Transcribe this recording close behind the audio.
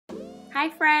Hi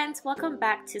friends, welcome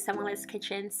back to Samuela's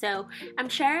Kitchen. So I'm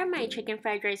sharing my chicken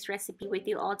fried rice recipe with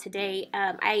you all today.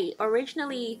 I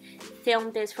originally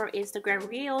filmed this for Instagram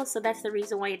Reels, so that's the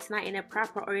reason why it's not in a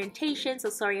proper orientation, so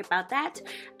sorry about that.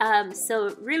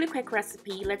 So really quick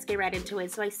recipe, let's get right into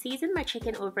it. So I seasoned my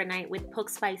chicken overnight with pork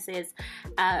spices,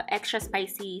 extra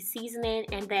spicy seasoning,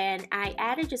 and then I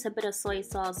added just a bit of soy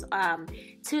sauce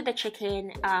to the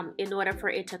chicken in order for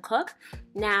it to cook.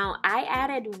 Now I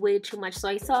added way too much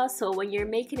soy sauce, so when you're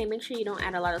making it, make sure you don't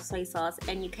add a lot of soy sauce,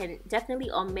 and you can definitely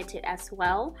omit it as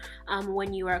well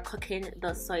when you are cooking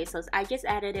the soy sauce. I just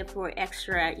added it for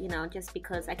extra, just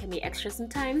because I can be extra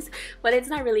sometimes, but it's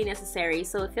not really necessary,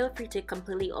 so feel free to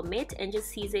completely omit and just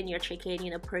season your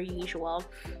chicken per usual.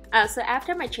 So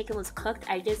after my chicken was cooked,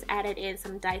 I just added in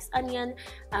some diced onion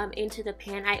into the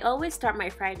pan. I always start my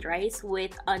fried rice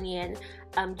with onion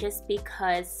just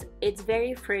because it's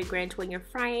very fragrant when you're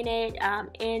frying it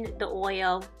in the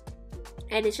oil,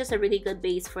 and it's just a really good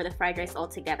base for the fried rice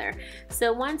altogether.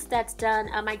 So once that's done,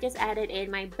 I just added in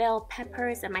my bell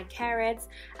peppers and my carrots.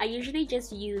 I usually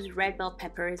just use red bell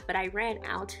peppers, but I ran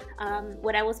out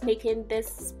when I was making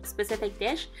this specific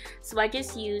dish, so I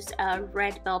just used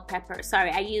red bell pepper.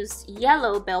 Sorry, I used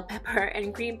yellow bell pepper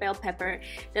and green bell pepper.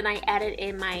 Then I added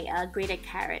in my grated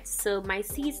carrots. So my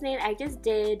seasoning, I just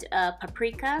did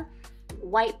paprika,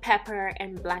 white pepper,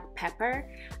 and black pepper,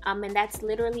 and that's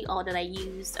literally all that I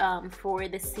used for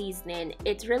the seasoning.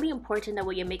 It's really important that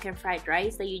when you're making fried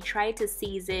rice that you try to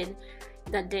season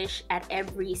the dish at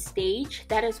every stage.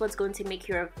 That is what's going to make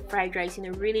your fried rice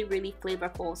really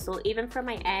flavorful. So even for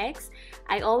my eggs,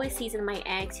 I always season my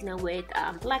eggs with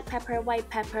black pepper, white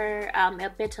pepper, a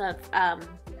bit of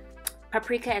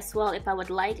paprika as well if I would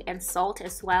like, and salt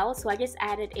as well. So I just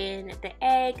added in the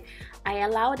egg, I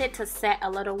allowed it to set a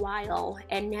little while,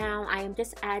 and now I am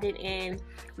just adding in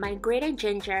my grated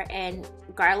ginger and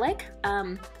garlic.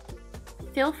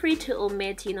 Feel free to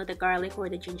omit the garlic or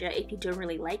the ginger if you don't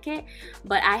really like it,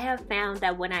 but I have found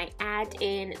that when I add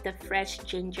in the fresh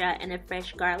ginger and the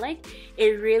fresh garlic,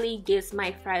 it really gives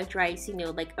my fried rice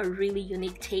like a really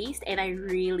unique taste, and I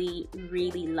really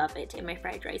love it in my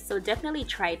fried rice. So definitely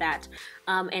try that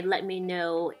and let me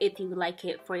know if you like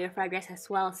it for your fried rice as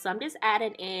well. So I'm just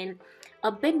adding in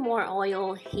a bit more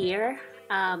oil here,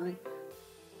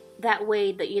 that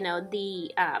way the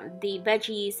the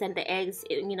veggies and the eggs,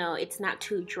 it's not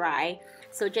too dry.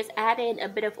 So just add in a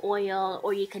bit of oil,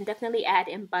 or you can definitely add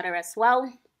in butter as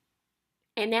well.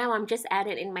 And now I'm just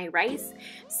adding in my rice.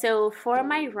 So for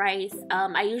my rice,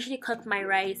 I usually cook my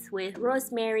rice with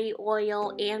rosemary,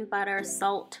 oil, and butter,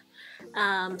 salt,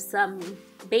 some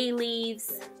bay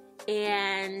leaves,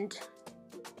 and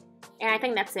I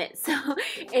think that's it. So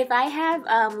if I have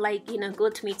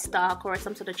goat meat stock or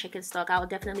some sort of chicken stock, I'll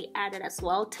definitely add it as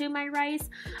well to my rice,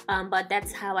 but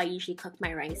that's how I usually cook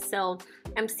my rice. So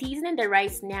I'm seasoning the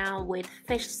rice now with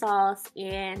fish sauce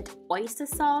and oyster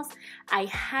sauce. I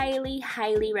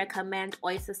highly recommend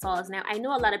oyster sauce. Now I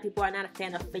know a lot of people are not a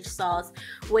fan of fish sauce,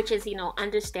 which is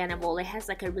understandable. It has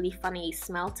like a really funny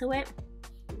smell to it,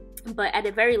 but at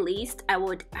the very least I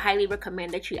would highly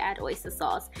recommend that you add oyster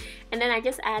sauce. And then I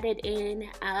just added in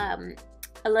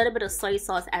a little bit of soy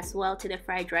sauce as well to the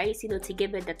fried rice, to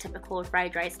give it the typical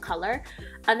fried rice color.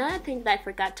 Another thing that I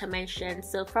forgot to mention,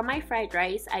 so for my fried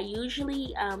rice, I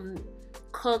usually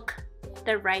cook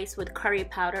the rice with curry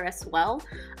powder as well.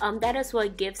 That is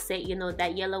what gives it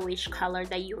that yellowish color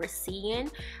that you were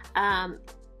seeing.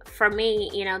 For me,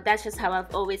 that's just how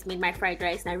I've always made my fried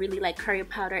rice, and I really like curry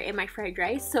powder in my fried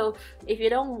rice. So if you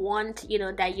don't want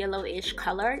that yellowish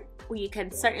color, you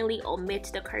can certainly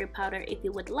omit the curry powder if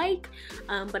you would like,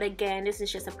 but again, this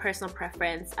is just a personal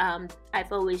preference.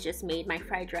 I've always just made my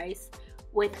fried rice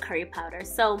with curry powder.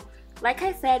 So like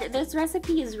I said, this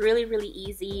recipe is really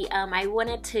easy. I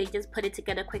wanted to just put it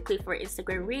together quickly for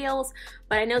Instagram Reels,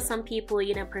 but I know some people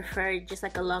prefer just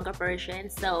like a longer version,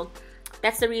 so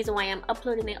that's the reason why I'm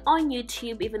uploading it on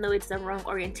YouTube, even though it's the wrong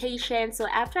orientation. So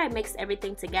after I mixed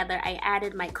everything together, I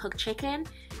added my cooked chicken,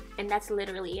 and that's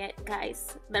literally it,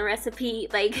 guys. The recipe,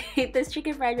 this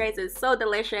chicken fried rice is so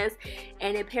delicious,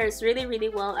 and it pairs really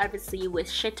well obviously with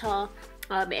shito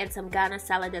and some Ghana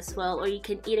salad as well, or you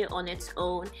can eat it on its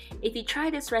own. If you try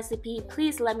this recipe,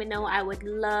 please let me know. I would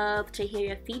love to hear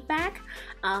your feedback,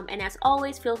 and as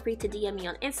always, feel free to DM me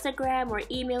on Instagram or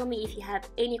email me if you have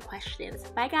any questions.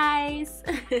 Bye guys.